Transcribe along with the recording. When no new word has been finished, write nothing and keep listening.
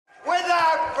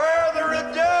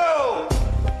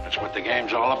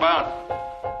game's all about.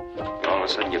 All of a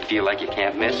sudden you feel like you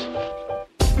can't miss.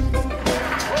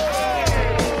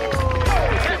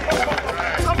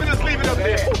 Something just leave it up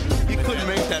there. You couldn't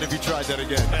make that if you tried that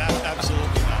again.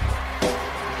 Absolutely not.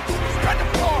 Spread the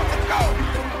floor.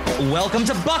 Let's go. Welcome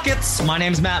to Buckets. My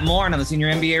name's Matt Moore, and I'm the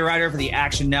senior NBA writer for the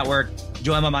Action Network,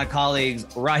 joined by my colleagues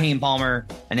Raheem Palmer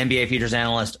and NBA futures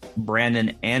analyst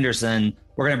Brandon Anderson.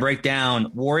 We're going to break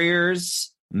down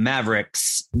Warriors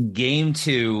Mavericks Game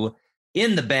 2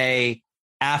 in the Bay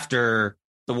after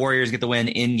the Warriors get the win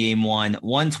in Game 1,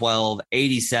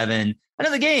 112-87.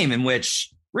 Another game in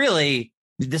which, really,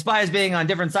 despite us being on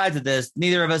different sides of this,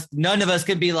 none of us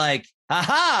could be like,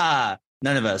 aha!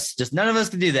 None of us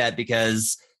could do that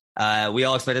because we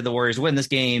all expected the Warriors to win this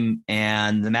game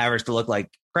and the Mavericks to look like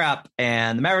crap,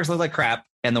 and the Mavericks looked like crap,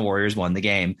 and the Warriors won the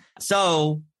game.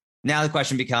 So now the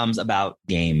question becomes about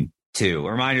Game 2.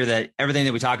 A reminder that everything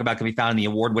that we talk about can be found in the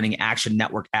award-winning Action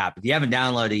Network app. If you haven't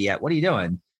downloaded it yet, what are you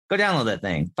doing? Go download that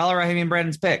thing. Follow Raheem and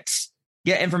Brandon's picks.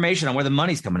 Get information on where the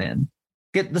money's coming in.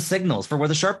 Get the signals for where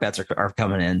the sharp bets are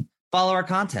coming in. Follow our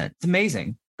content. It's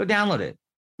amazing. Go download it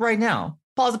right now.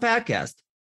 Pause the podcast.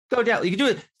 Go down. You can do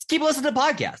it. Just keep listening to the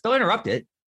podcast. Don't interrupt it.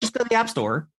 Just go to the App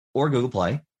Store or Google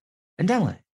Play and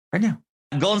download it right now.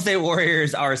 Golden State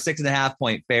Warriors are 6.5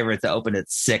 point favorites that opened at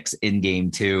 6 in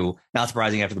Game 2. Not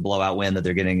surprising after the blowout win that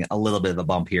they're getting a little bit of a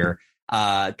bump here.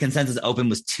 Consensus open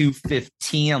was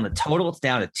 215 on the total. It's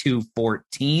down to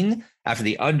 214 after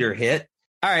the under hit.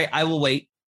 All right, I will wait.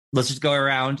 Let's just go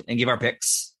around and give our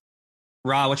picks.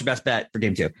 Ra, what's your best bet for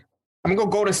Game 2? I'm going to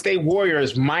go Golden State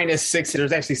Warriors -6.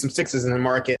 There's actually some sixes in the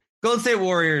market. Golden State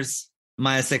Warriors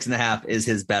 -6.5 is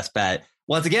his best bet.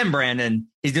 Once again, Brandon,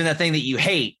 he's doing that thing that you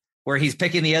hate, where he's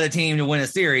picking the other team to win a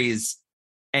series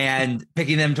and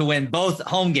picking them to win both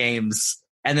home games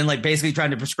and then like basically trying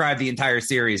to prescribe the entire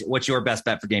series. What's your best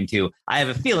bet for Game 2? I have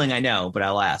a feeling I know, but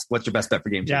I'll ask. What's your best bet for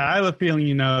Game 2? Yeah, I have a feeling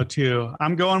you know, too.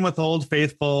 I'm going with Old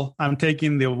Faithful. I'm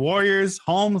taking the Warriors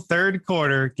home third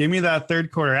quarter. Give me that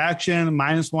third quarter action,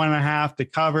 -1.5 to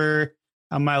cover.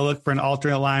 I might look for an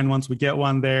alternate line once we get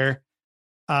one there.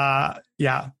 I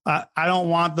don't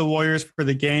want the Warriors for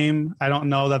the game. I don't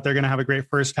know that they're going to have a great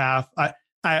first half.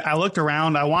 I looked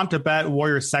around. I want to bet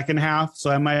Warriors second half,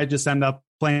 so I might just end up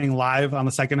playing live on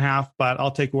the second half, but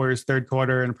I'll take Warriors third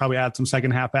quarter and probably add some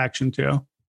second half action too.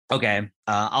 Okay.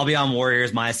 I'll be on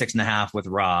Warriors -6.5 with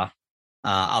Raw.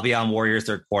 I'll be on Warriors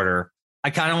third quarter. I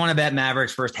kind of want to bet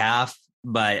Mavericks first half,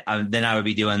 but then I would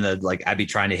be doing I'd be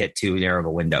trying to hit too narrow of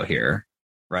a window here.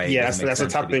 Right. Yeah, that's a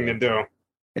tough thing to do.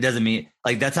 It doesn't mean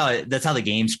that's how the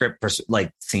game script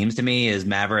seems to me is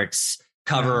Mavericks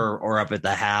cover or up at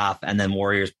the half, and then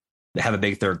Warriors have a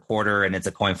big third quarter, and it's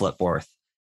a coin flip fourth.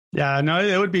 Yeah, no,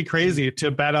 it would be crazy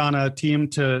to bet on a team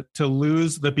to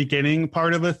lose the beginning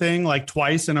part of a thing like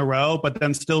twice in a row, but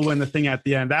then still win the thing at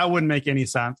the end. That wouldn't make any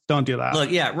sense. Don't do that.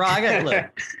 Look, yeah, Rob, I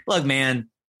got look, man.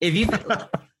 If you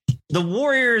the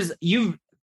Warriors, you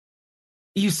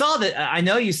saw that. I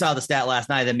know you saw the stat last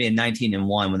night, them being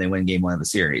 19-1 when they win Game 1 of the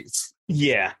series.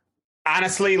 Yeah,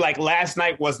 honestly, last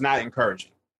night was not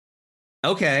encouraging.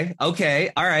 Okay. All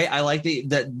right. I like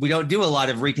that we don't do a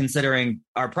lot of reconsidering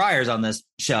our priors on this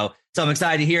show. So I'm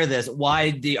excited to hear this.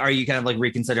 Why are you kind of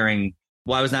reconsidering?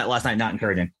 Why was that last night not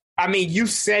encouraging? I mean, you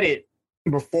said it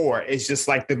before. It's just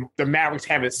the Mavericks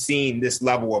haven't seen this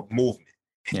level of movement.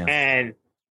 Yeah. And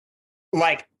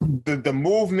the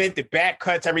movement, the back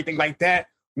cuts, everything like that.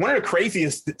 One of the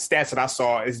craziest stats that I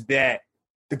saw is that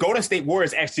the Golden State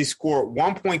Warriors actually scored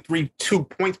 1.32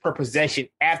 points per possession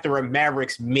after a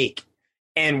Mavericks make,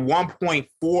 and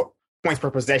 1.4 points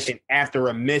per possession after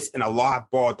a miss and a live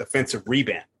ball defensive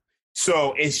rebound.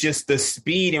 So it's just the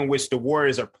speed in which the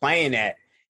Warriors are playing at.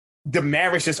 The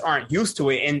Mavericks just aren't used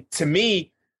to it. And to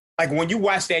me, when you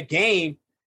watch that game,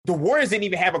 the Warriors didn't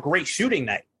even have a great shooting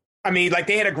night. I mean,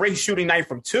 they had a great shooting night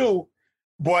from 2,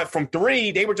 but from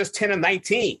 3, they were just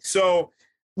 10-19. So,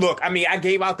 look, I mean, I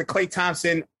gave out the Klay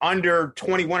Thompson under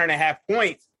 21.5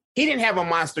 points. He didn't have a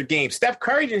monster game. Steph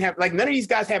Curry didn't have, none of these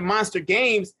guys had monster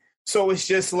games. So it's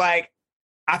just I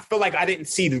feel like I didn't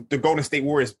see the Golden State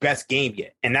Warriors' best game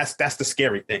yet. And that's the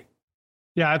scary thing.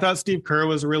 Yeah, I thought Steve Kerr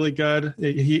was really good.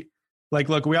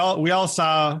 Look, we all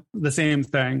saw the same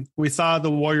thing. We saw the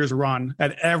Warriors run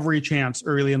at every chance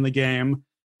early in the game.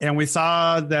 And we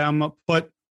saw them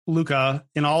put Luka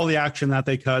in all the action that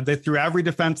they could. They threw every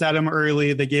defense at him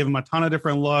early. They gave him a ton of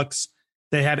different looks.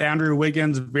 They had Andrew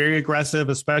Wiggins very aggressive,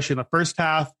 especially in the first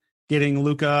half, getting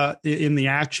Luka in the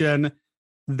action.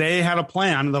 They had a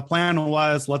plan. The plan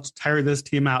was, let's tire this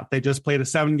team out. They just played a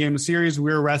 7-game series.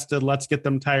 We were rested. Let's get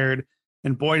them tired.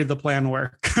 And boy, did the plan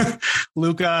work.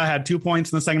 Luka had 2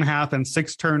 points in the second half and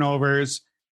 6 turnovers.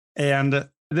 And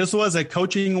this was a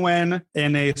coaching win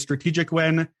and a strategic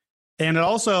win. And it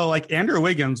also, like, Andrew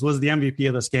Wiggins was the MVP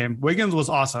of this game. Wiggins was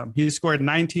awesome. He scored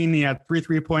 19. He had 3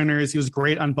 3-pointers. He was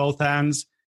great on both ends.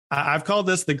 I've called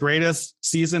this the greatest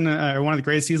season, one of the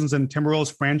greatest seasons in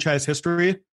Timberwolves franchise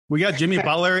history. We got Jimmy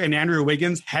Butler and Andrew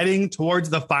Wiggins heading towards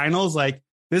the finals. Like,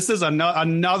 this is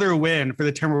another win for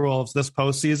the Timberwolves this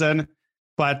postseason.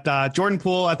 But Jordan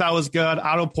Poole, I thought was good.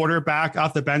 Otto Porter back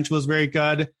off the bench was very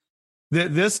good.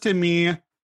 This to me,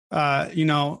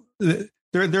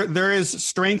 there is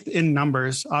strength in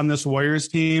numbers on this Warriors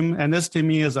team. And this to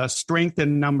me is a strength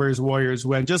in numbers Warriors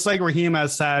win. Just like Raheem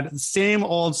has said, same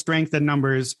old strength in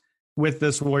numbers with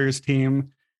this Warriors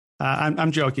team.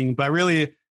 I'm joking, but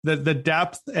really the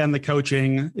depth and the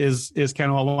coaching is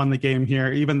kind of what won the game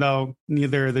here, even though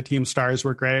neither of the team stars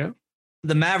were great.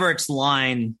 The Mavericks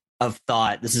line of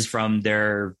thought, this is from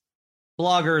their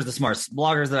bloggers, the smart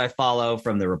bloggers that I follow,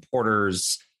 from the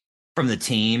reporters, from the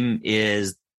team,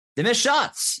 is they miss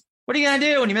shots. What are you going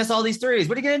to do when you miss all these threes?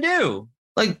 What are you going to do?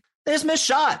 Like, they just miss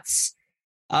shots.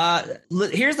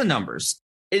 Here's the numbers.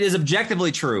 It is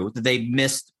objectively true that they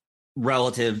missed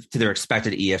relative to their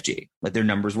expected EFG. Like, their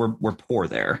numbers were poor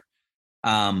there.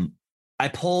 I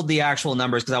pulled the actual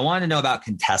numbers because I wanted to know about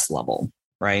contest level,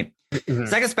 right? Mm-hmm.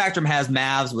 Second Spectrum has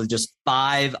Mavs with just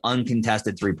 5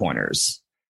 uncontested 3-pointers.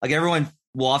 Like, everyone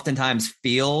will oftentimes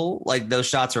feel like those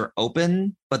shots are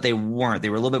open, but they weren't. They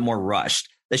were a little bit more rushed.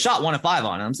 They shot 1 of 5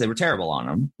 on them, so they were terrible on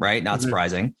them, right? Not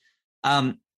surprising.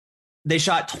 They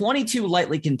shot 22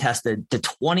 lightly contested to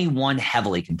 21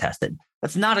 heavily contested.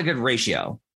 That's not a good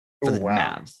ratio for the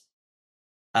Mavs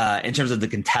in terms of the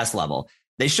contest level.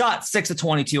 They shot 6 of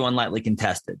 22 on lightly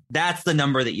contested. That's the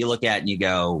number that you look at and you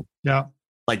go, yeah,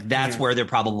 like, that's where they're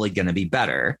probably going to be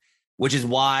better, which is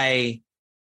why,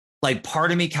 like,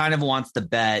 part of me kind of wants to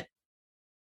bet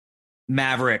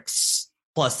Mavericks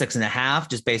plus 6.5,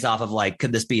 just based off of, like,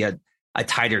 could this be a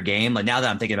tighter game? Like, now that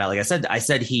I'm thinking about it, like I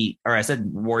said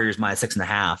Warriors minus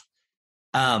 6.5.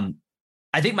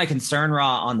 I think my concern,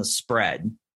 Raw, on the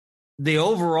spread, the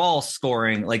overall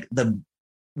scoring, like, the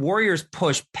Warriors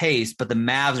push pace, but the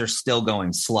Mavs are still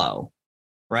going slow,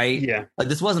 right? Yeah. Like,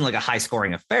 this wasn't like a high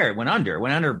scoring affair. It went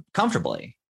under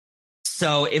comfortably.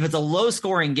 So if it's a low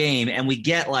scoring game and we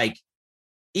get, like,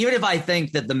 even if I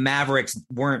think that the Mavericks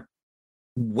weren't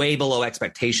way below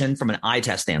expectation from an eye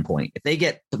test standpoint, if they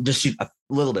get to just shoot a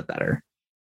little bit better,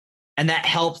 and that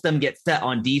helps them get set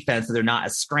on defense so they're not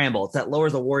as scrambled, that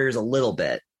lowers the Warriors a little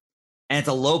bit, and it's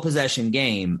a low possession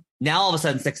game, now all of a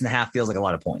sudden 6.5 feels like a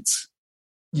lot of points.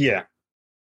 Yeah.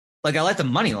 Like, I like the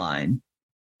money line,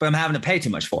 but I'm having to pay too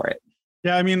much for it.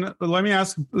 Yeah, I mean, let me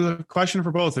ask a question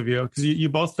for both of you, because you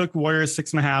both took Warriors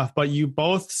 6.5, but you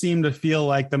both seem to feel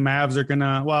like the Mavs are going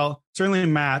to, well, certainly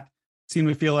Matt seemed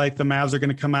to feel like the Mavs are going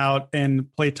to come out and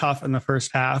play tough in the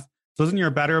first half. So isn't your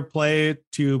better play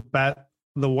to bet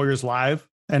the Warriors live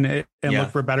and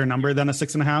look for a better number than a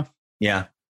 6.5? Yeah,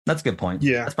 that's a good point.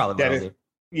 Yeah, that's probably what I'll do.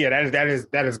 Yeah, that is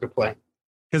a good play.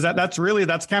 Because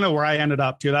that's kind of where I ended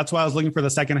up too. That's why I was looking for the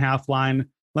second half line.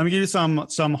 Let me give you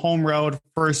some home road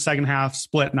first, second half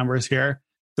split numbers here.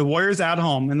 The Warriors at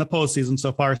home in the postseason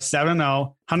so far, 7-0,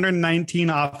 119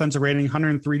 offensive rating,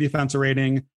 103 defensive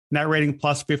rating, net rating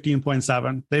plus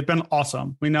 15.7. They've been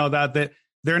awesome. We know that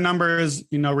their numbers,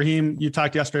 Raheem, you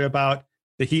talked yesterday about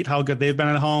the Heat, how good they've been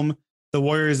at home. The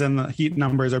Warriors and the Heat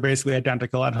numbers are basically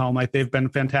identical at home. Like, they've been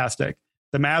fantastic.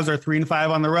 The Mavs are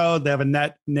 3-5 on the road. They have a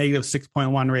net negative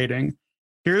 6.1 rating.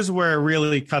 Here's where it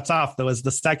really cuts off, though, is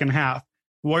the second half.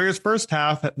 Warriors first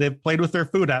half, they've played with their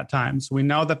food at times. We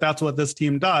know that that's what this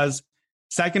team does.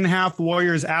 Second half,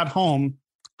 Warriors at home,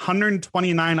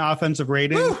 129 offensive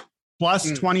rating,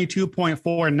 plus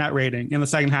 22.4 net rating in the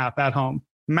second half at home.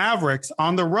 Mavericks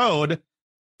on the road,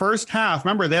 first half,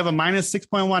 remember, they have a minus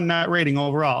 6.1 net rating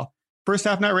overall. First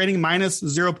half net rating minus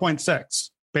 0.6,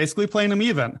 basically playing them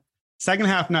even. Second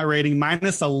half net rating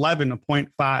minus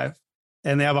 11.5,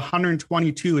 and they have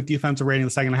 122 defensive rating in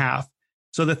the second half.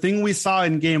 So the thing we saw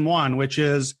in game one, which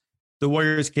is the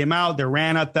Warriors came out, they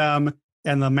ran at them,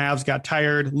 and the Mavs got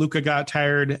tired. Luka got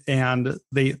tired, and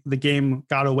the game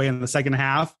got away in the second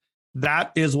half.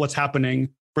 That is what's happening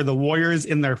for the Warriors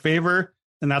in their favor,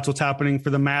 and that's what's happening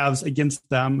for the Mavs against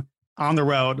them on the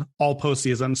road all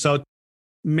postseason. So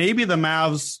maybe the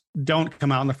Mavs don't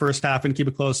come out in the first half and keep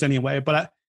it close anyway,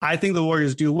 but I think the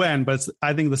Warriors do win, but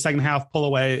I think the second half pull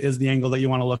away is the angle that you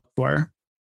want to look for.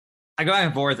 I go back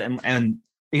and forth, and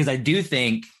because I do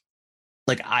think,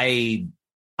 like, I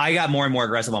got more and more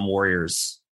aggressive on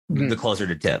Warriors the closer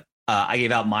to tip. I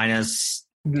gave out minus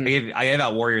I gave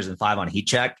out Warriors in 5 on Heat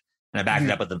Check, and I backed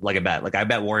it up with a bet. Like I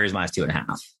bet Warriors minus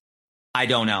 2.5. I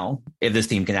don't know if this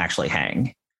team can actually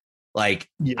hang.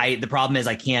 The problem is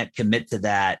I can't commit to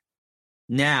that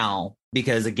now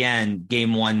because again,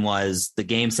 game 1 was the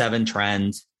game 7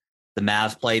 trend. The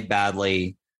Mavs played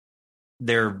badly.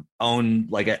 Their own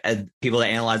people that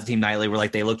analyze the team nightly were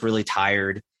like they looked really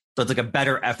tired. So it's like a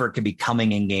better effort could be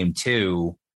coming in game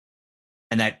 2,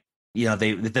 and that if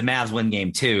the Mavs win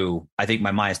game 2, I think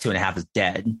my minus 2.5 is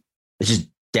dead. It's just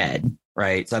dead,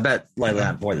 right? So I bet slightly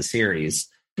that before the series.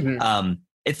 Mm-hmm.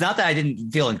 It's not that I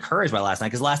didn't feel encouraged by last night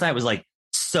because last night was like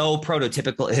so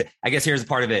prototypical. I guess here's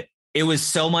part of it. It was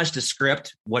so much to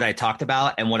script what I talked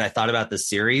about and what I thought about the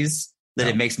series that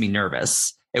it makes me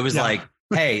nervous. It was like,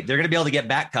 hey, they're going to be able to get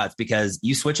back cuts because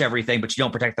you switch everything, but you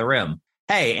don't protect the rim.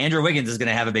 Hey, Andrew Wiggins is going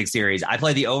to have a big series. I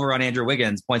played the over on Andrew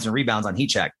Wiggins points and rebounds on Heat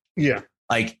Check. Yeah.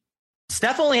 Like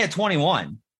Steph only had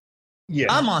 21. Yeah.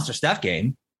 Not a monster Steph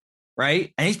game.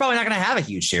 Right. And he's probably not going to have a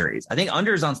huge series. I think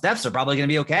unders on Steph's are probably going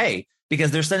to be okay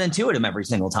because they're sending 2 at him every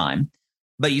single time.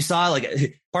 But you saw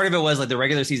part of it was like the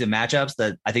regular season matchups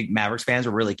that I think Mavericks fans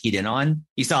were really keyed in on.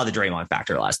 You saw the Draymond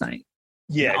factor last night.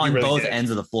 Yeah. On really both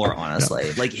ends of the floor,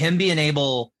 honestly. Like him being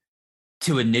able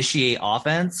to initiate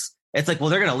offense. It's like, well,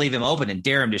 they're going to leave him open and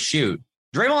dare him to shoot.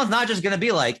 Draymond's not just going to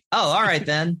be like, oh, all right,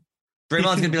 then.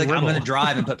 Draymond's going to be like, I'm going to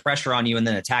drive and put pressure on you and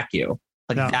then attack you.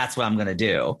 That's what I'm going to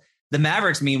do. The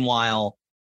Mavericks, meanwhile,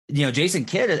 Jason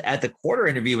Kidd at the quarter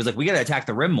interview was like, we got to attack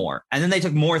the rim more. And then they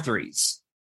took more threes.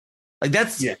 Like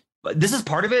this is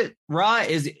part of it, Ra,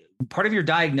 is part of your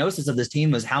diagnosis of this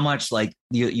team was how much like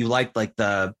you liked like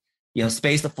the,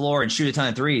 space the floor and shoot a ton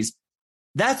of threes.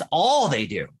 That's all they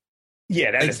do.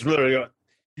 Yeah, that is literally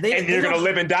they're going to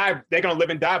live and die. They're going to live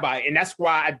and die by it. And that's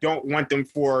why I don't want them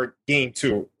for game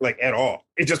 2, like at all.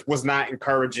 It just was not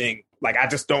encouraging. Like, I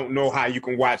just don't know how you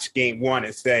can watch game 1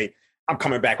 and say, I'm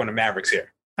coming back on the Mavericks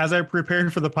here. As I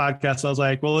prepared for the podcast, I was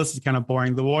like, well, this is kind of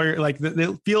boring. The Warriors,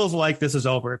 it feels like this is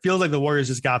over. It feels like the Warriors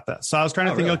just got this. So I was trying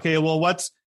to think, okay, well,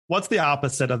 what's the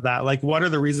opposite of that? Like, what are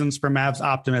the reasons for Mavs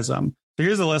optimism? So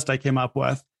here's a list I came up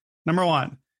with. Number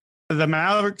 1, the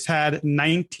Mavericks had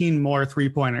 19 more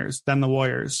 3-pointers than the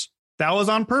Warriors. That was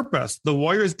on purpose. The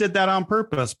Warriors did that on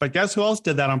purpose. But guess who else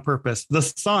did that on purpose? The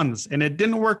Suns. And it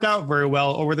didn't work out very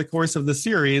well over the course of the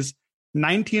series.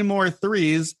 19 more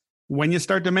threes, when you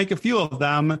start to make a few of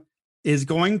them, is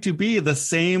going to be the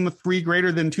same 3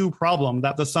 greater than 2 problem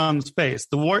that the Suns face.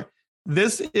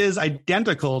 This is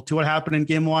identical to what happened in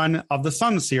game 1 of the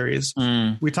Suns series.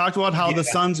 We talked about how the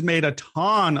Suns made a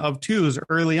ton of 2s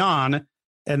early on,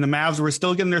 and the Mavs were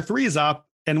still getting their 3s up.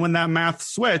 And when that math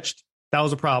switched, that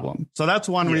was a problem. So that's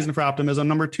one reason for optimism.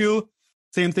 Number 2,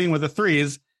 same thing with the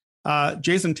 3s.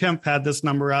 Jason Timp had this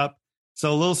number up.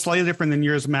 So a little slightly different than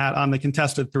yours, Matt, on the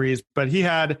contested 3s, but he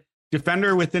had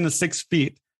defender within 6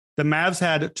 feet. The Mavs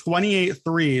had 28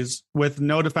 3s with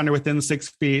no defender within 6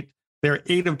 feet. They're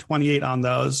 8 of 28 on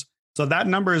those. So that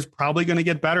number is probably going to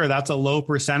get better. That's a low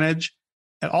percentage.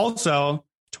 And also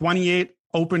 28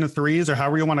 open 3s, or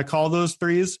however you want to call those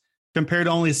 3s, compared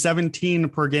to only 17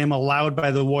 per game allowed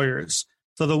by the Warriors.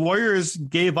 So the Warriors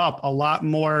gave up a lot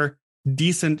more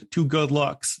decent to good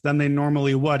looks than they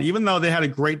normally would, even though they had a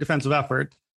great defensive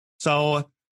effort. So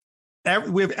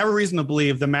we have every reason to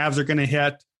believe the Mavs are going to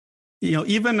hit,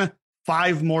 even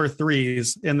 5 more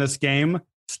 3s in this game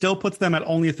still puts them at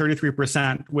only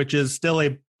 33%, which is still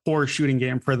a poor shooting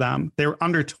game for them. They were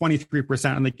under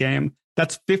 23% in the game.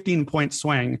 That's 15-point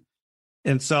swing.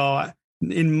 And so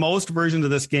in most versions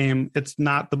of this game, it's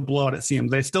not the blowout it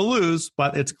seems. They still lose,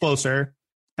 but it's closer.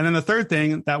 And then the third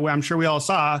thing that I'm sure we all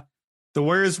saw, the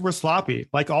Warriors were sloppy,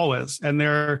 like always. And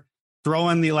they're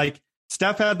throwing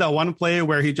Steph had that one play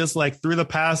where he just threw the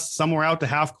pass somewhere out to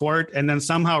half court and then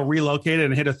somehow relocated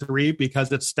and hit a 3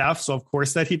 because it's Steph. So of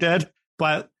course that he did.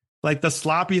 But the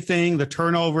sloppy thing, the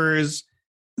turnovers,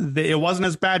 it wasn't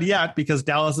as bad yet because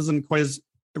Dallas isn't quite as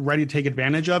ready to take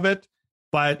advantage of it.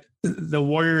 But the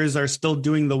Warriors are still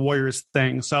doing the Warriors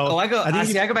thing. So I go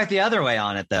back the other way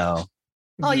on it though.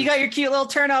 Oh, you got your cute little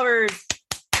turnovers.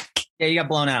 Yeah, you got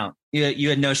blown out. You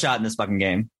had no shot in this fucking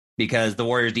game because the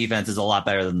Warriors defense is a lot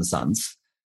better than the Suns.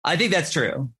 I think that's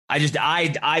true.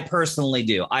 I personally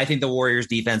do. I think the Warriors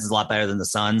defense is a lot better than the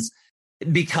Suns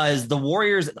because the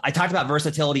Warriors, I talked about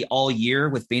versatility all year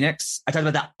with Phoenix. I talked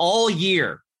about that all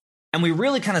year and we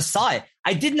really kind of saw it.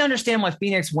 I didn't understand why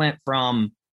Phoenix went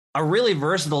from a really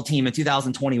versatile team in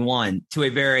 2021 to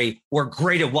a we're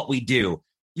great at what we do.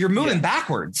 You're moving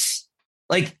backwards.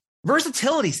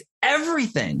 Versatility's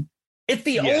everything. It's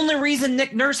the only reason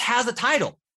Nick Nurse has a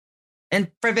title and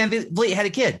Fred VanVleet had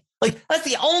a kid. That's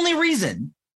the only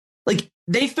reason.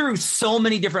 they threw so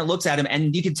many different looks at him,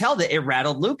 and you can tell that it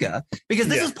rattled Luka, because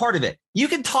this is part of it. You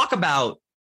can talk about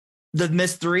the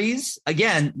missed threes.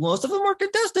 Again, most of them were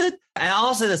contested. And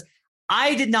I'll say this.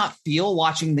 I did not feel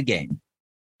watching the game,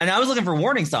 and I was looking for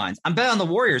warning signs. I'm betting on the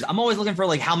Warriors. I'm always looking for,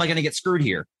 like, how am I going to get screwed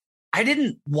here? I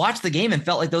didn't watch the game and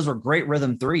felt like those were great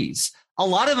rhythm threes. A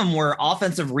lot of them were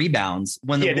offensive rebounds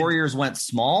when the Warriors went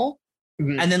small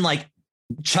and then, like,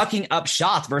 chucking up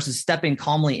shots versus stepping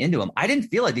calmly into them. I didn't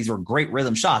feel like these were great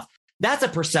rhythm shots. That's a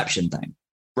perception thing,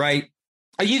 right?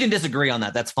 You can disagree on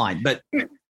that. That's fine. But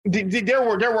there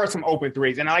were some open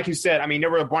threes. And like you said, I mean,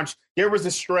 there was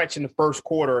a stretch in the first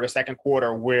quarter or the second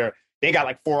quarter where they got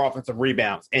like 4 offensive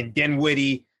rebounds, and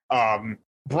Dinwiddie,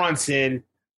 Brunson,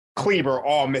 Kleber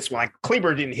all missed one. Like,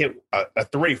 Kleber didn't hit a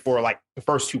three for like the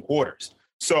first 2 quarters.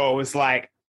 So it's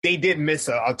like they did miss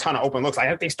a ton of open looks.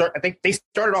 I think they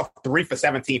started off 3 for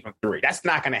 17 from 3. That's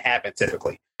not going to happen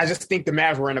typically. I just think the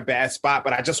Mavs were in a bad spot,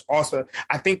 but I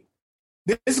think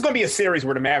this is going to be a series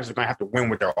where the Mavs are going to have to win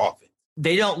with their offense.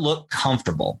 They don't look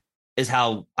comfortable, is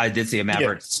how I did see a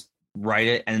Mavericks write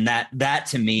it. And that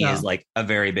to me is like a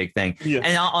very big thing. Yeah.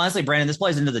 And honestly, Brandon, this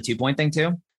plays into the 2-point thing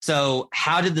too. So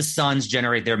how did the Suns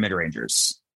generate their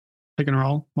mid-rangers? Pick and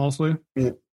roll, mostly.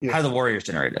 Yeah. How did the Warriors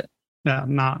generate it? Yeah,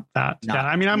 not that. No. Yeah,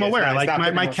 I mean, I'm aware.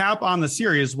 Like, my cap on the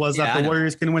series was that the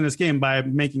Warriors can win this game by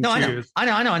making twos. I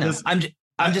know.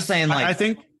 I'm just saying, like, I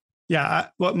think,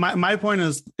 what my point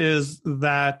is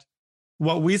that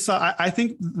what we saw, I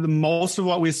think most of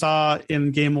what we saw in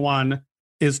game 1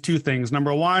 is 2 things.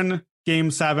 Number 1,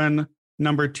 game 7.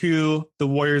 Number 2, the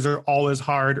Warriors are always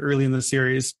hard early in the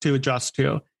series to adjust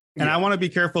to. And I want to be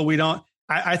careful we don't.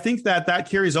 I think that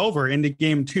carries over into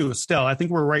game 2 still. I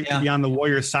think we're right to be on the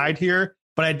Warriors side here,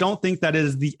 but I don't think that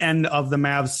is the end of the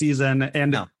Mavs season.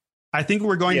 And I think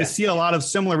we're going to see a lot of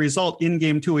similar result in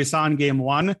game 2 we saw in game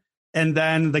 1. And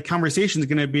then the conversation is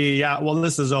going to be,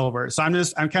 this is over. So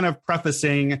I'm kind of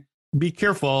prefacing, be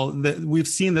careful that we've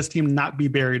seen this team not be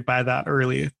buried by that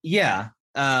early. Yeah.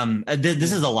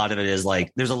 This is a lot of it is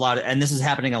like, there's a lot of, and this is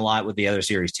happening a lot with the other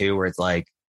series too, where it's like,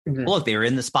 look, they were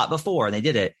in the spot before and they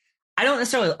did it. I don't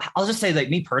necessarily, I'll just say, like,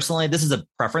 me personally, this is a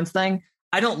preference thing.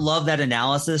 I don't love that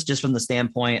analysis just from the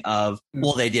standpoint of,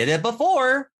 well, they did it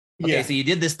before. Okay, so you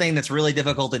did this thing that's really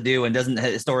difficult to do and doesn't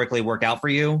historically work out for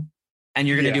you, and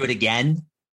you're going to do it again.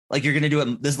 Like, you're going to do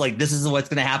it. This is what's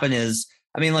going to happen is,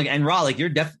 I mean, like, and Raw, like,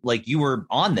 you were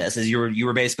on this as you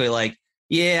were basically like,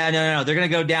 no, they're going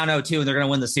to go down 0-2 and they're going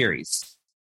to win the series.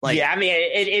 Like, I mean,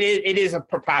 it is a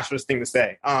preposterous thing to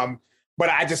say. But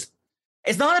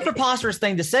it's not a preposterous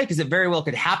thing to say because it very well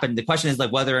could happen. The question is,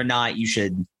 like, whether or not you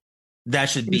should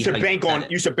bank on.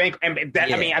 You should bank. And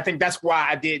that, I mean, I think that's why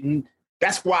I didn't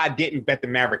bet the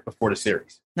Mavericks before the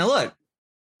series. Now, look,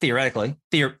 theoretically,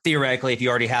 if you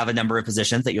already have a number of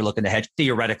positions that you're looking to hedge,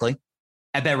 theoretically,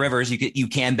 at Bet Rivers, you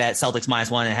can bet Celtics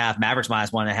 -1.5, Mavericks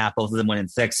 -1.5, both of them winning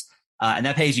 6. And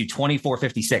that pays you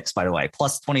 $24.56, by the way,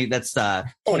 plus 20. That's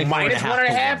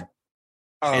 -1.5.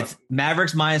 It's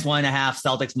Mavericks -1.5,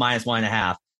 Celtics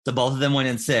 -1.5. So both of them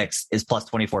winning 6 is plus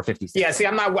 24.56. Yeah, see,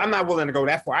 I'm not willing to go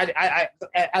that far. I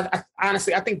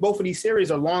honestly, I think both of these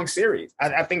series are long series.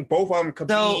 I think both of them could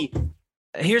be.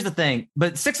 Here's the thing,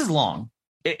 but 6 is long.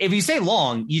 If you say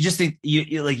long, you just think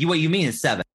what you mean is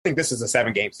 7. I think this is a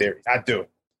 7-game series. I do.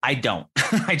 I don't.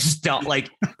 I just don't.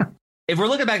 Like, if we're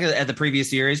looking back at the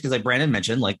previous series, because like Brandon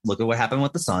mentioned, like, look at what happened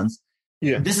with the Suns.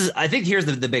 Yeah. I think here's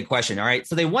the big question. All right.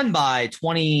 So they won by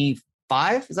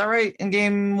 25. Is that right? In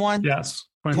game 1? Yes.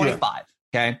 25.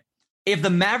 Okay. If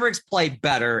the Mavericks play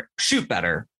better, shoot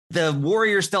better, the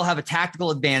Warriors still have a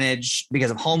tactical advantage because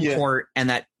of home court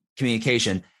and that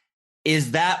communication.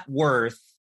 Is that worth,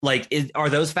 like, are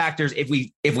those factors, if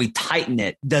we tighten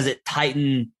it, does it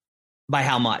tighten by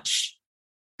how much?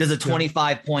 Does a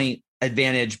 25-point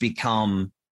advantage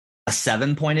become a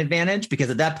 7-point advantage?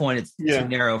 Because at that point, it's too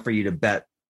narrow for you to bet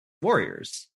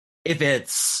Warriors. If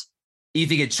you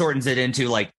think it shortens it into,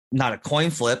 like, not a coin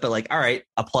flip, but like, all right,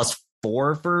 a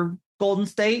 +4 for Golden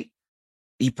State,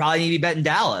 you probably need to be betting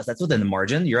Dallas. That's within the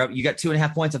margin. You got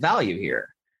 2.5 points of value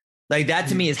here. Like, that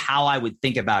to me is how I would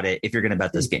think about it if you're going to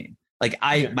bet this game. Like,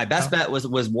 my best bet was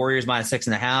Warriors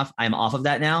 -6.5. I'm off of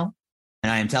that now, and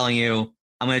I am telling you,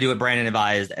 I'm going to do what Brandon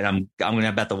advised, and I'm going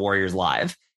to bet the Warriors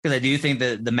live, because I do think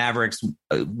that the Mavericks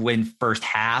win first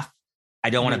half.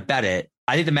 I don't want to bet it.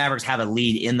 I think the Mavericks have a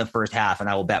lead in the first half, and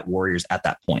I will bet Warriors at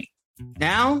that point.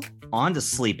 Now, on to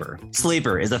Sleeper.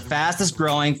 Sleeper is the fastest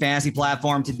growing fantasy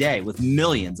platform today with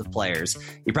millions of players.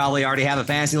 You probably already have a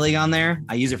fantasy league on there.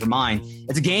 I use it for mine.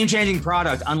 It's a game-changing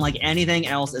product unlike anything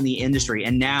else in the industry.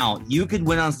 And now you could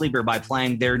win on Sleeper by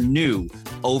playing their new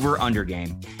over-under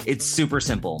game. It's super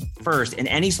simple. First, in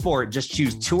any sport, just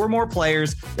choose 2 or more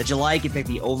players that you like and pick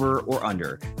the over or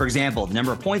under. For example, the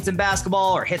number of points in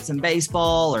basketball or hits in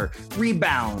baseball or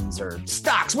rebounds or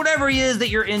stocks, whatever it is that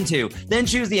you're into. Then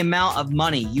choose the amount of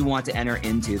money you want to enter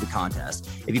into the contest.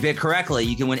 If you pick correctly,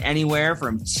 you can win anywhere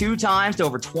from 2 times to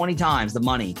over 20 times the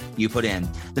money you put in.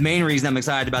 The main reason I'm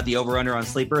excited about the over-under on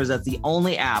Sleeper is that's the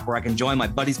only app where I can join my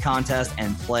buddies' contest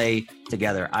and play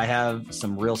together. I have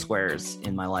some real squares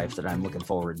in my life that I'm looking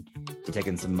forward to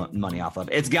taking some money off of.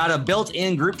 It's got a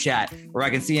built-in group chat where I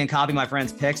can see and copy my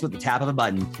friends' picks with the tap of a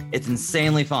button. It's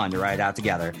insanely fun to write out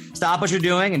together. Stop what you're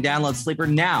doing and download Sleeper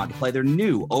now to play their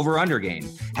new over-under game.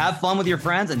 Have fun with your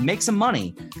friends and make some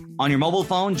money. On your mobile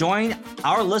phone, join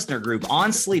our listener group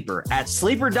on Sleeper at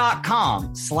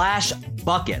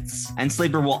sleeper.com/buckets, and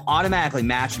Sleeper will automatically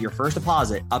match your first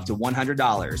deposit up to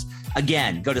 $100.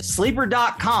 Again, go to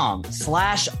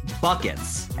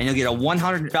sleeper.com/buckets, and you'll get a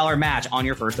 $100 match on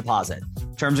your first deposit.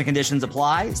 Terms and conditions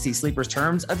apply. See Sleeper's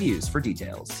terms of use for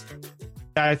details.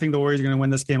 I think the Warriors are going to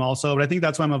win this game also, but I think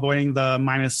that's why I'm avoiding the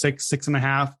 -6,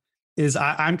 6.5. Is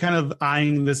I'm kind of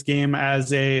eyeing this game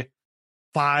as a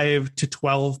 5 to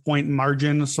 12 point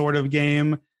margin sort of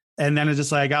game. And then it's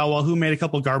just like, oh, well, who made a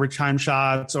couple garbage time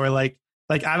shots? Or like,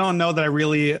 I don't know that I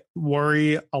really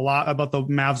worry a lot about the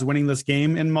Mavs winning this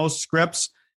game in most scripts.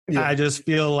 Yeah. I just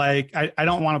feel like I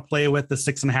don't want to play with the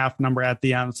 6.5 number at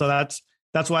the end. So that's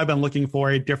why I've been looking for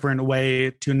a different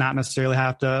way to not necessarily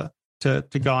have to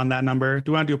go on that number.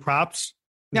 Do we want to do props?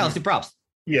 Yeah, let's do props.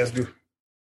 Yes, do.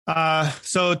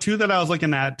 So 2 that I was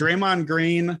looking at, Draymond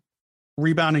Green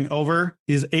rebounding over.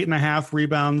 He's 8.5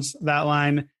 rebounds that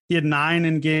line. He had 9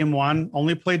 in game 1,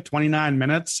 only played 29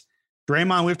 minutes.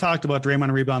 Draymond, we've talked about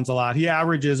Draymond rebounds a lot. He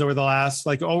averages over the last,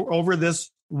 over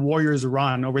this Warriors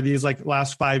run, over these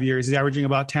last 5 years, he's averaging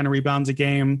about 10 rebounds a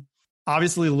game.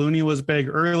 Obviously, Looney was big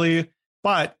early,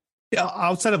 but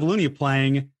outside of Looney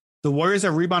playing, the Warriors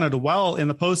have rebounded well in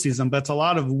the postseason, but it's a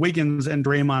lot of Wiggins and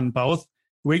Draymond both.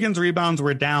 Wiggins' rebounds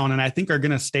were down, and I think are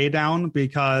going to stay down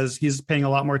because he's paying a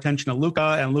lot more attention to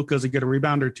Luka, and Luka's a good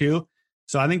rebounder too.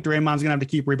 So I think Draymond's going to have to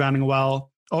keep rebounding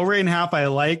well. Over 8.5, I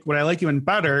like. What I like even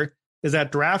better is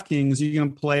at DraftKings, you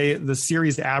can play the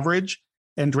series average,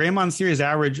 and Draymond's series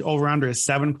average over-under is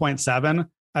 7.7.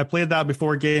 I played that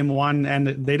before game 1, and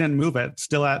they didn't move it.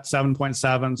 Still at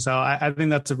 7.7. So I think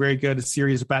that's a very good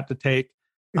series bet to take.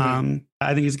 Mm-hmm.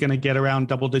 I think he's going to get around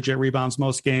double-digit rebounds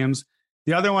most games.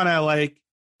 The other one I like,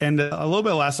 and a little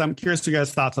bit less, I'm curious to you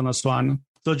guys' thoughts on this one.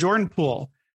 So Jordan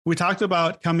Poole, we talked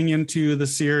about coming into the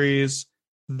series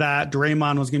that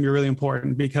Draymond was going to be really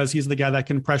important because he's the guy that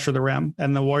can pressure the rim,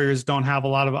 and the Warriors don't have a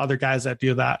lot of other guys that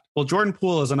do that. Well, Jordan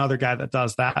Poole is another guy that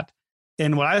does that.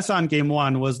 And what I saw in game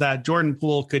 1 was that Jordan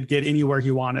Poole could get anywhere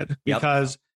he wanted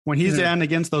because when he's in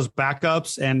against those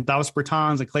backups and Davis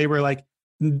Bertans and Kleber,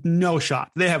 no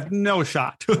shot. They have no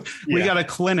shot. We got a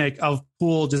clinic of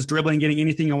Poole just dribbling, getting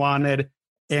anything he wanted.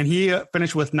 And he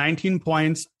finished with 19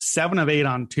 points, 7 of 8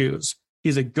 on twos.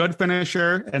 He's a good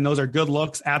finisher, and those are good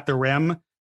looks at the rim.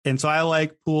 And so I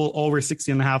like Poole over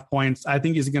 60.5 points. I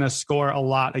think he's going to score a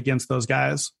lot against those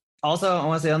guys. Also, I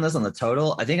want to say on this, on the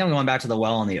total, I think I'm going back to the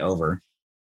well on the over.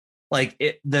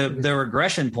 The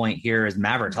regression point here is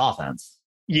Mavericks offense.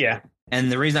 Yeah.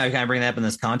 And the reason I kind of bring that up in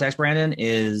this context, Brandon,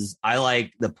 is I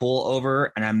like the Poole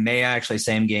over, and I may actually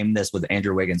same game this with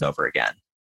Andrew Wiggins over again.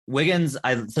 Wiggins,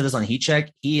 I said this on Heat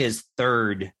Check, he is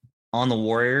 3rd on the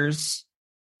Warriors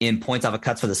in points off of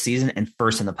cuts for the season and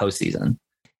 1st in the postseason.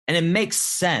 And it makes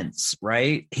sense,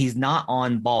 right? He's not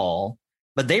on ball,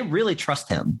 but they really trust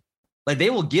him. They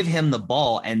will give him the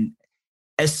ball. And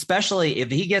especially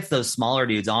if he gets those smaller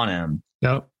dudes on him,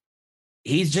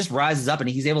 he just rises up and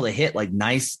he's able to hit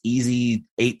nice, easy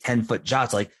 8-10 foot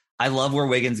shots. I love where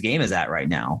Wiggins' game is at right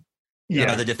now. Yeah. You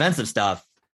know, the defensive stuff,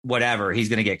 whatever, he's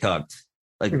going to get cooked.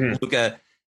 Luka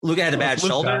had a bad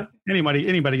shoulder.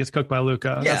 Anybody gets cooked by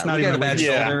Luka. Yeah, that's not Luka even had a bad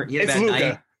shoulder. He had a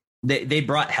bad night. They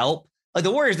brought help.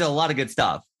 The Warriors did a lot of good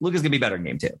stuff. Luka's gonna be better in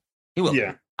game 2. He will.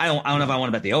 Yeah. I don't know if I want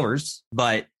to bet the overs,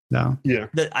 but no. Yeah.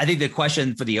 I think the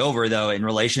question for the over though, in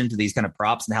relation to these kind of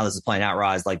props and how this is playing out,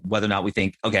 Roz, whether or not we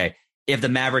think, okay, if the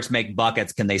Mavericks make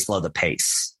buckets, can they slow the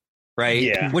pace? Right.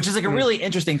 Yeah. Which is a really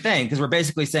interesting thing because we're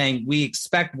basically saying we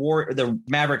expect the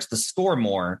Mavericks to score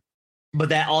more. But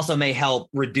that also may help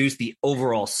reduce the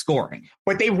overall scoring.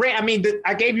 But they ran.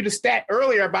 I gave you the stat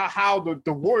earlier about how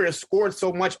the Warriors scored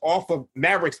so much off of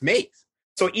Mavericks makes.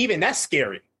 So even that's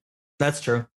scary. That's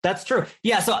true.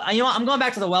 Yeah. So, I'm going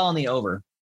back to the well on the over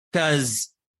because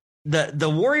the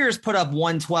Warriors put up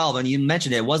 112, and you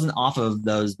mentioned it wasn't off of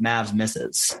those Mavs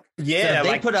misses. Yeah.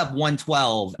 So they put up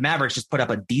 112. Mavericks just put up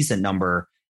a decent number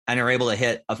and are able to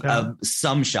hit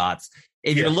some shots.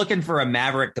 If you're looking for a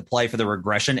Maverick to play for the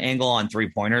regression angle on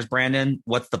 3-pointers, Brandon,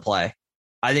 what's the play?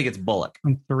 I think it's Bullock.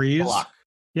 On threes? Bullock.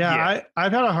 Yeah.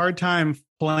 I've had a hard time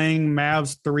playing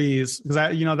Mavs threes because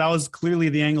that was clearly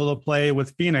the angle to play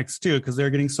with Phoenix too, because they're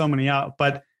getting so many out.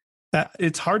 But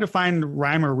it's hard to find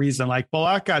rhyme or reason. Like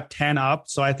Bullock got 10 up,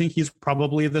 so I think he's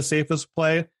probably the safest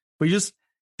play. But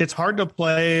it's hard to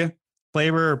play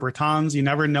Kleber or Bertans. You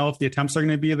never know if the attempts are going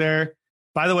to be there.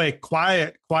 By the way,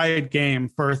 quiet game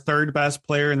for third best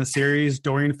player in the series,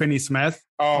 Dorian Finney-Smith.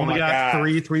 Only got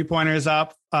 3-pointers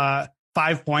up,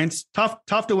 5 points.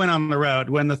 Tough to win on the road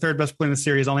when the third best player in the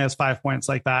series only has 5 points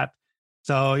like that.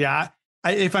 So yeah,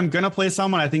 if I'm going to play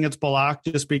someone, I think it's Bullock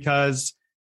just because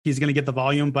he's going to get the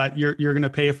volume, but you're going to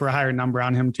pay for a higher number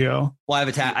on him too. Well, I have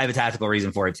a tactical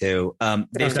reason for it too.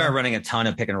 They start running a ton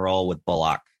of pick and roll with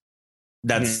Bullock.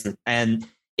 And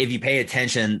if you pay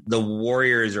attention, the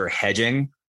Warriors are hedging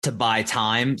to buy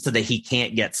time so that he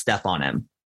can't get Steph on him.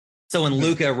 So when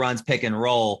Luka runs pick and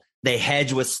roll, they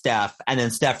hedge with Steph and then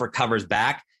Steph recovers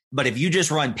back. But if you just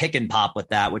run pick and pop with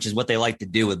that, which is what they like to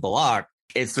do with Bullock,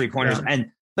 it's 3-pointers. Yeah.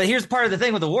 But here's part of the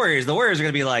thing with the Warriors. The Warriors are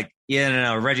going to be like,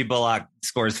 no, Reggie Bullock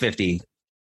scores 50.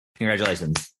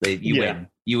 Congratulations. You win.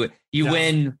 You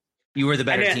win. You were the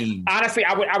better team. Honestly,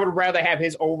 I would rather have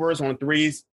his overs on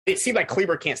threes. It seems like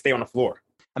Kleber can't stay on the floor.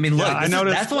 I mean, look,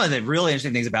 that's one of the really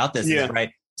interesting things about this, is,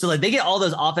 right? So like they get all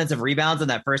those offensive rebounds in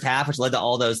that first half, which led to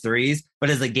all those threes. But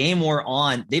as the game wore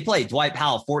on, they played Dwight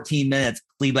Powell 14 minutes,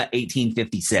 Kleber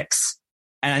 18:56.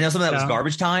 And I know some of that was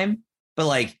garbage time, but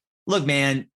like, look,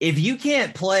 man, if you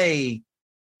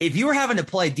were having to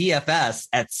play DFS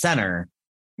at center,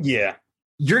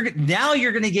 you're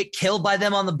going to get killed by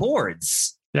them on the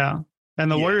boards. Yeah. And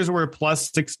the Warriors were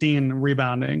plus 16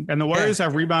 rebounding, and the Warriors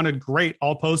have rebounded great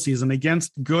all postseason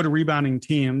against good rebounding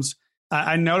teams.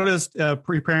 I noticed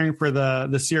preparing for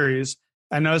the series,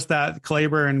 I noticed that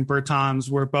Kleber and Bertans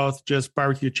were both just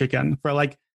barbecue chicken for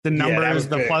like the numbers,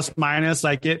 the plus minus,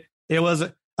 like it was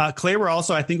Kleber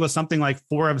also, I think, was something like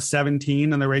 4 of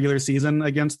 17 in the regular season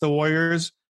against the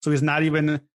Warriors. So he's not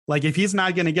even like, if he's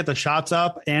not going to get the shots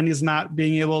up and he's not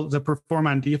being able to perform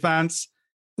on defense,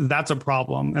 that's a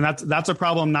problem. And that's a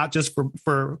problem, not just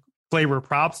for Kleber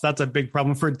props. That's a big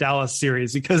problem for Dallas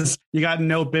series because you got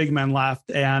no big men left.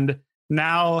 And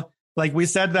now, like we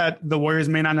said, that the Warriors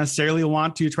may not necessarily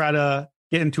want to try to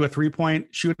get into a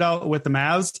 3-point shootout with the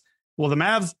Mavs. Well, the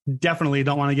Mavs definitely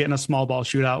don't want to get in a small ball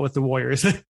shootout with the Warriors.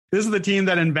 This is the team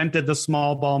that invented the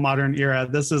small ball modern era.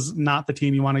 This is not the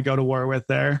team you want to go to war with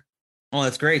there. Well,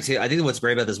 that's great too. I think what's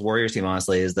great about this Warriors team,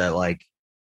 honestly, is that like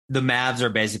the Mavs are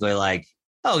basically like,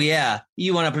 oh yeah,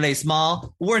 you want to play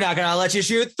small? We're not going to let you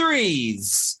shoot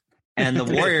threes. And the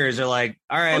Warriors are like,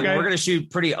 all right, we're going to shoot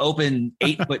pretty open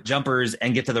 8-foot jumpers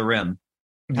and get to the rim.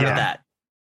 How about that?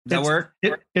 Does that work?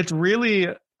 It's really,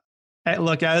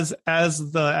 look, as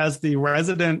the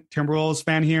resident Timberwolves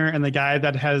fan here and the guy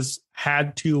that has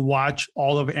had to watch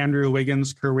all of Andrew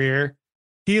Wiggins' career,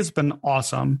 he has been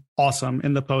awesome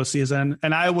in the postseason.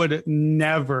 And I would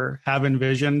never have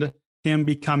envisioned him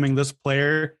becoming this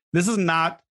player. This is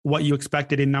not what you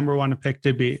expected a number 1 pick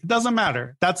to be. It doesn't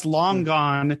matter. That's long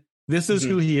gone. This is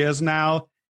who he is now.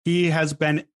 He has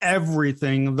been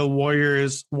everything the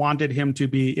Warriors wanted him to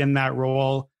be in that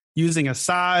role, using his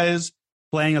size,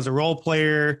 playing as a role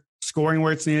player, scoring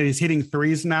where it's needed. He's hitting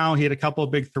threes now. He had a couple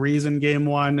of big threes in game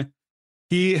 1.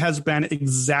 He has been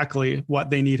exactly what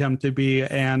they need him to be.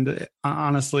 And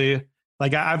honestly,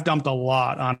 like I've dumped a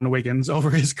lot on Wiggins over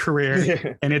his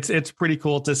career, and it's pretty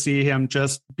cool to see him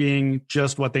just being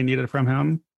just what they needed from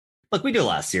him. Look, we do a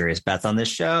lot of serious bets on this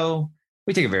show.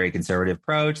 We take a very conservative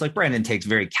approach. Like Brandon takes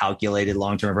very calculated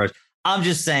long-term approach. I'm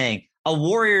just saying a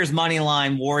Warriors money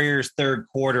line, Warriors third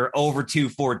quarter over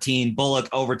 214, Bullock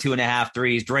over 2.5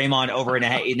 threes, Draymond over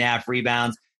 8.5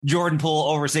 rebounds, Jordan Poole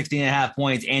over 16.5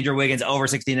 points, Andrew Wiggins over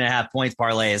 16.5 points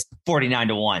parlays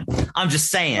 49-1. I'm just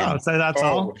saying. Oh, so that's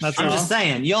all. I'm just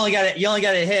saying. You only got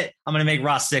to hit. I'm going to make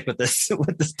Ross sick with this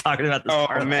talking about this.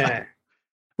 Oh man.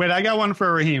 Wait, I got one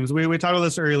for Raheem's. We talked about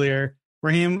this earlier.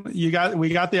 Raheem, we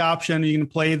got the option. You can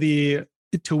play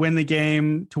to win the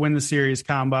game, to win the series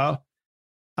combo.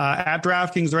 At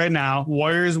DraftKings right now,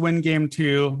 Warriors win game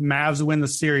 2, Mavs win the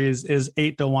series is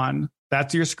 8-1.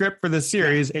 That's your script for the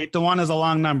series. 8-1 is a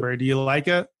long number. Do you like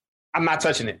it? I'm not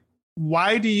touching it.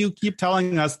 Why do you keep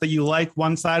telling us that you like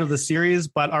one side of the series,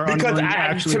 but are unwilling to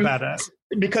actually bet it?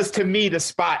 Because to me, the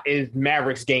spot is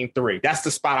Mavericks game 3. That's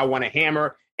the spot I want to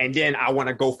hammer, and then I want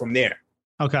to go from there.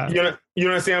 Okay. You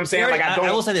understand what I'm saying?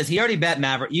 I will say this. He already bet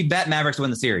Mavericks. You bet Mavericks to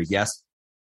win the series, yes?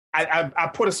 I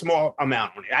put a small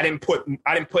amount on it. I didn't put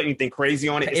anything crazy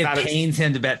on it. It pains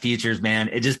him to bet futures, man.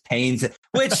 It just pains him.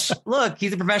 Which, look,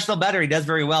 he's a professional bettor. He does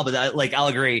very well. But I'll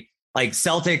agree. Like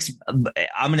Celtics,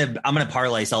 I'm gonna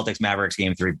parlay Celtics Mavericks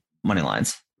game 3 money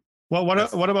lines. Well,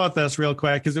 what about this real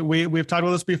quick? Because we've talked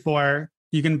about this before.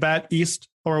 You can bet East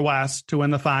or West to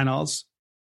win the finals.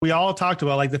 We all talked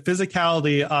about like the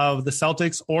physicality of the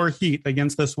Celtics or Heat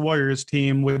against this Warriors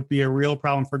team would be a real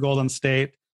problem for Golden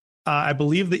State. I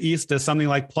believe the East is something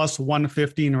like plus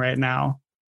 115 right now.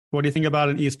 What do you think about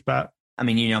an East bet? I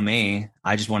mean, you know me.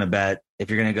 I just want to bet. If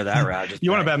you're going to go that route,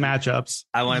 you want to bet matchups.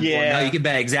 I want to. Yeah. No, you can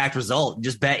bet exact result.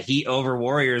 Just bet Heat over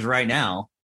Warriors right now.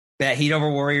 Bet Heat over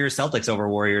Warriors, Celtics over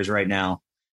Warriors right now.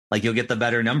 Like you'll get the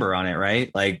better number on it, right?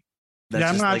 Like,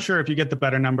 I'm not sure if you get the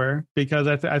better number because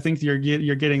I think you're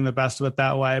getting the best of it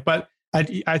that way. But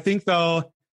I think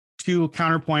though, to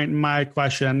counterpoint my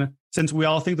question, since we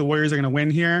all think the Warriors are going to win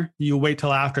here, you wait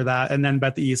till after that and then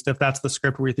bet the East if that's the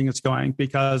script where you think it's going,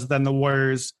 because then the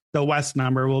Warriors, the West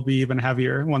number will be even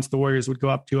heavier once the Warriors would go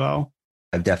up 2-0.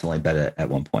 I've definitely bet it at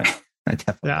one point.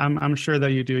 I'm sure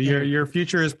that you do. Your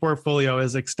futures portfolio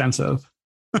is extensive.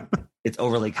 It's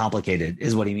overly complicated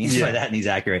is what he means by that. And he's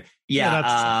accurate.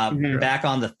 Back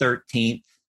on the 13th.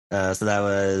 So that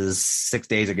was 6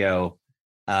 days ago.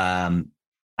 I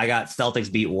got Celtics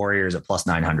beat Warriors at plus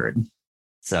 900.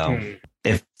 So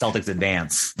if Celtics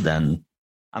advance, then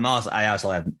I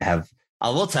also have, I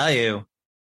will tell you,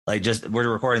 like we're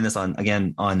recording this on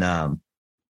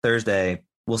Thursday.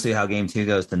 We'll see how game 2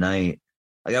 goes tonight.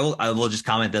 Like I will just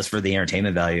comment this for the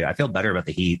entertainment value. I feel better about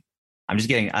the Heat. I'm just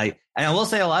getting, and I will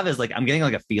say a lot of it is like, I'm getting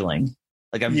like a feeling,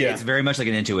 like it's very much like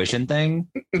an intuition thing.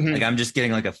 Like I'm just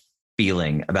getting like a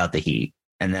feeling about the Heat,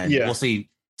 and then we'll see.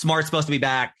 Smart's supposed to be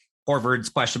back. Horford's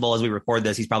questionable as we record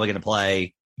this. He's probably going to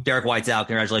play. Derek White's out.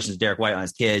 Congratulations to Derek White on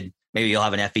his kid. Maybe he'll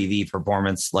have an FEV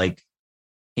performance like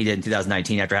he did in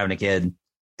 2019 after having a kid.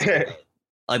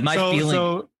 Like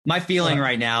my feeling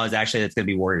right now is actually it's going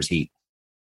to be Warriors Heat.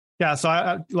 Yeah.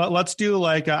 So let's do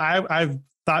like, I've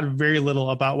thought very little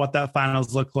about what that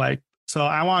finals look like. So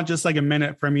I want just like a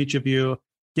minute from each of you.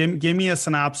 Give me a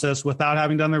synopsis without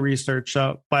having done the research.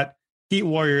 But Heat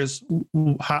Warriors,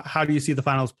 how do you see the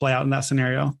finals play out in that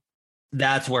scenario?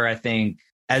 That's where I think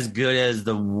as good as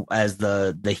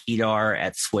the Heat are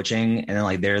at switching, and then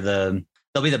like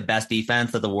they'll be the best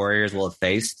defense that the Warriors will have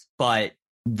faced, but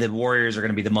the Warriors are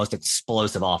going to be the most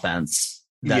explosive offense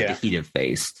that the Heat have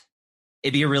faced.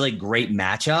 It'd be a really great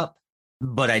matchup,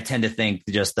 but I tend to think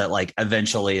just that like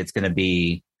eventually it's going to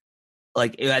be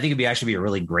like, I think it'd actually be a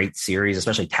really great series,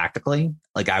 especially tactically.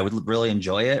 Like I would really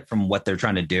enjoy it from what they're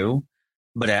trying to do,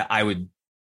 but I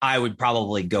would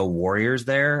probably go Warriors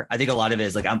there. I think a lot of it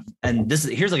is like,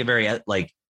 here's like a very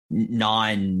like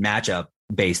non-matchup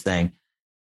based thing.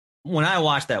 When I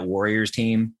watched that Warriors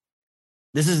team,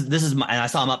 this is my, and I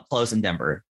saw him up close in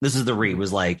Denver. This is the read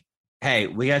was like, hey,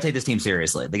 we got to take this team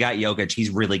seriously. They got Jokic.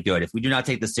 He's really good. If we do not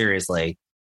take this seriously,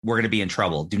 we're going to be in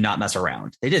trouble. Do not mess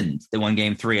around. They didn't. They won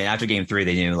game 3. And after game 3,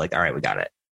 they knew like, all right, we got it.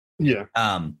 Yeah.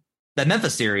 That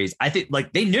Memphis series, I think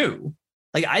like they knew,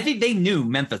 like, I think they knew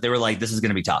Memphis. They were like, this is going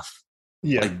to be tough.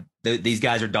 Yeah. Like these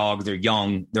guys are dogs. They're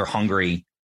young. They're hungry.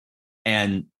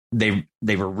 And they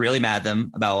were really mad at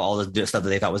them about all the stuff that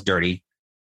they thought was dirty.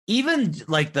 Even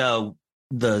like the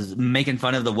making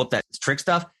fun of the whoop that trick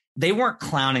stuff. They weren't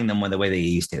clowning them the way they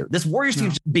used to. This Warriors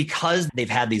team, because they've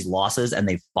had these losses and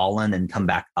they've fallen and come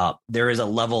back up, there is a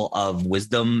level of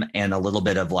wisdom and a little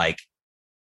bit of like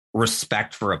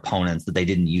respect for opponents that they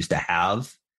didn't used to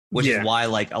have, which is why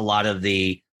like a lot of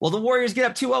the Warriors get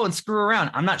up 2-0 and screw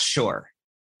around. I'm not sure.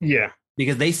 Yeah.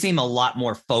 Because they seem a lot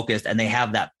more focused and they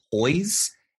have that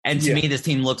poise. And to me, this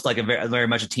team looks like a very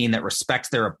much a team that respects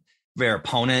their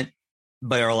opponent,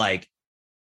 but are like,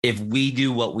 if we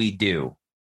do what we do,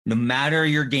 no matter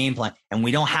your game plan, and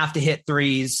we don't have to hit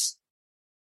threes,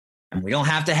 and we don't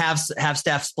have to have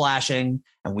Steph splashing,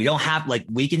 and we don't have like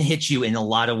we can hit you in a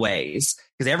lot of ways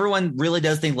because everyone really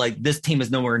does think like this team is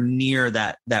nowhere near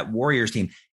that Warriors team,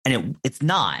 and it's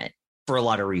not for a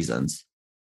lot of reasons.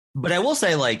 But I will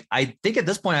say, like, I think at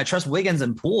this point I trust Wiggins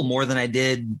and Poole more than I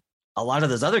did a lot of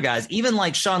those other guys. Even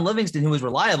like Sean Livingston, who was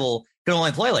reliable, could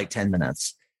only play like 10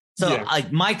 minutes. So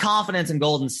like my confidence in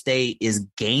Golden State is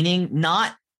gaining,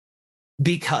 not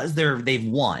because they've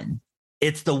won.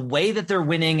 It's the way that they're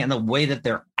winning and the way that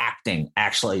they're acting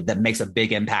actually that makes a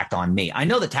big impact on me. I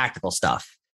know the tactical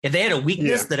stuff. If they had a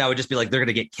weakness that I would just be like, they're going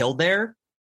to get killed there.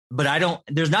 But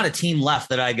there's not a team left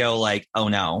that I go like, oh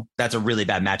no, that's a really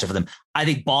bad matchup for them. I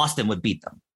think Boston would beat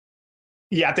them.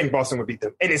 Yeah, I think Boston would beat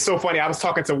them. And it's so funny. I was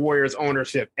talking to Warriors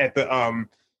ownership at the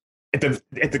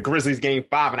at the Grizzlies game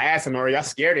 5, and I asked him, "Are y'all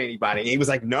scared of anybody?" And he was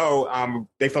like, "No,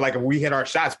 they feel like if we hit our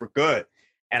shots, we're good."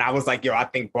 And I was like, "Yo, I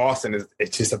think Boston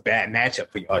it's just a bad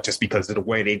matchup for y'all just because of the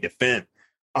way they defend."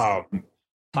 Talking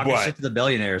shit to the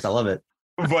billionaires, I love it.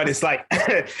 But it's like,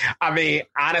 I mean,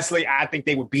 honestly, I think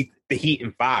they would beat the Heat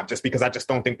in 5 just because I just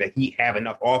don't think the Heat have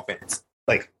enough offense.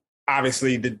 Like,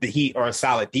 obviously, the Heat are a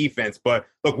solid defense, but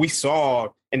look, we saw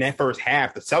in that first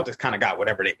half, the Celtics kind of got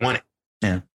whatever they wanted.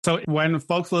 Yeah. So when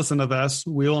folks listen to this,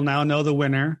 we will now know the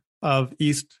winner of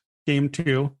East Game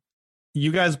 2.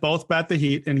 You guys both bet the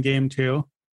Heat in Game 2.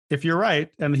 If you're right,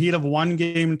 and the Heat have won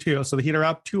Game 2, so the Heat are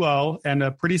up 2-0 and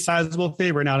a pretty sizable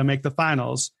favorite now to make the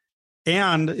finals.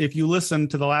 And if you listen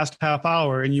to the last half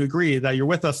hour and you agree that you're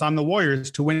with us on the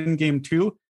Warriors to win Game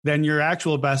 2, then your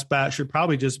actual best bet should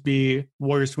probably just be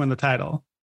Warriors to win the title.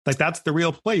 Like, that's the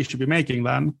real play you should be making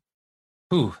then.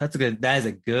 Ooh, that is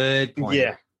a good point.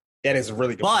 Yeah, that is a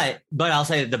really good point. But I'll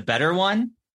say the better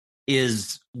one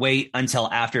is wait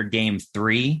until after Game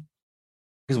 3,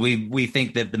 because we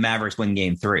think that the Mavericks win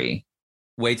Game 3.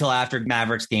 Wait till after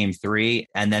Mavericks Game 3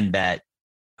 and then bet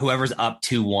whoever's up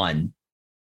 2-1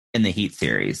 in the Heat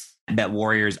series. Bet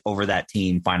Warriors over that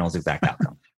team finals exact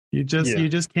outcome. You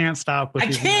just can't stop with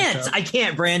I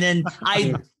can't, Brandon.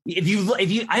 I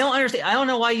don't understand. I don't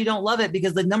know why you don't love it,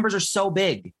 because the numbers are so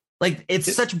big. Like,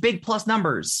 it's such big plus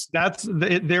numbers.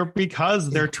 They're because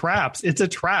they're traps. It's a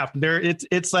trap.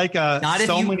 It's like a not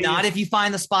if you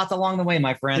find the spots along the way,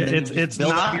 my friend. It's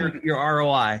build not up your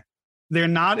ROI. They're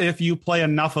not if you play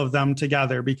enough of them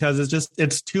together, because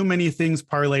it's too many things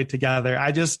parlayed together.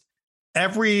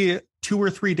 Every 2 or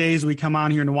 3 days we come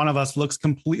on here and one of us looks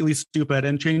completely stupid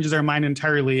and changes our mind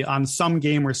entirely on some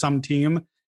game or some team.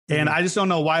 And I just don't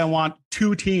know why I want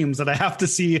 2 teams that I have to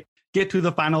see get to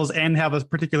the finals and have a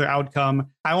particular outcome.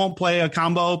 I won't play a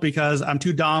combo because I'm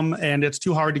too dumb and it's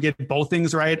too hard to get both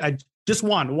things right. I just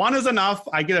one is enough.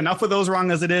 I get enough of those wrong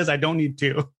as it is. I don't need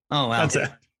 2. Oh, wow. That's it.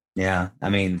 Yeah. I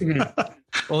mean,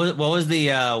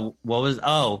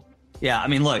 I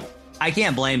mean, look, I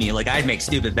can't blame you. Like, I'd make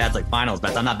stupid bets like finals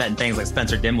bets. I'm not betting things like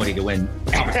Spencer Dinwiddie to win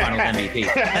conference finals MVP.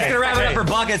 That's going to wrap it up for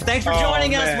Buckets. Thanks for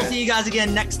joining us. We'll see you guys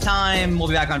again next time. We'll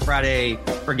be back on Friday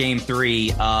for Game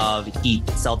 3 of Heat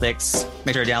Celtics.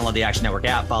 Make sure to download the Action Network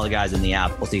app. Follow the guys in the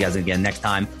app. We'll see you guys again next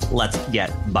time. Let's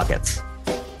get buckets.